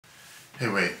Hey,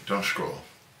 wait, don't scroll.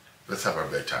 Let's have our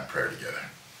bedtime prayer together.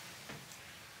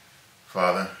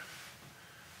 Father,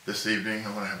 this evening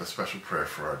I want to have a special prayer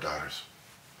for our daughters.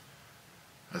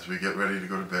 As we get ready to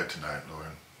go to bed tonight, Lord,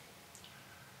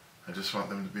 I just want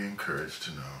them to be encouraged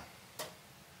to know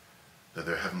that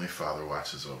their Heavenly Father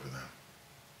watches over them,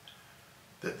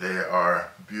 that they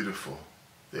are beautiful,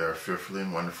 they are fearfully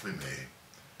and wonderfully made,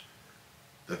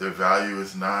 that their value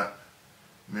is not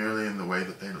merely in the way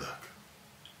that they look.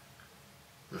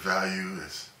 The value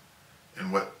is in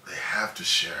what they have to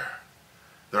share,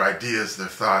 their ideas, their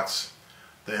thoughts,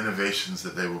 the innovations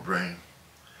that they will bring,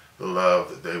 the love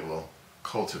that they will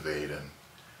cultivate and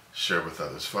share with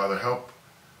others. Father, help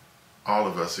all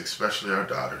of us, especially our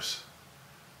daughters,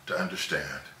 to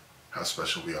understand how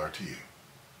special we are to you,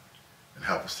 and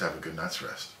help us to have a good night's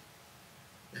rest.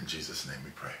 In Jesus' name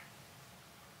we pray.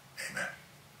 Amen.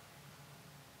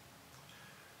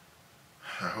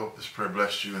 I hope this prayer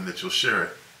blessed you and that you'll share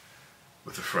it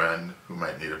with a friend who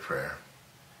might need a prayer,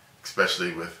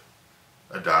 especially with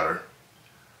a daughter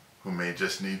who may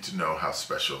just need to know how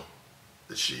special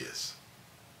that she is.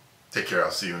 Take care.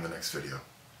 I'll see you in the next video.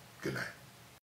 Good night.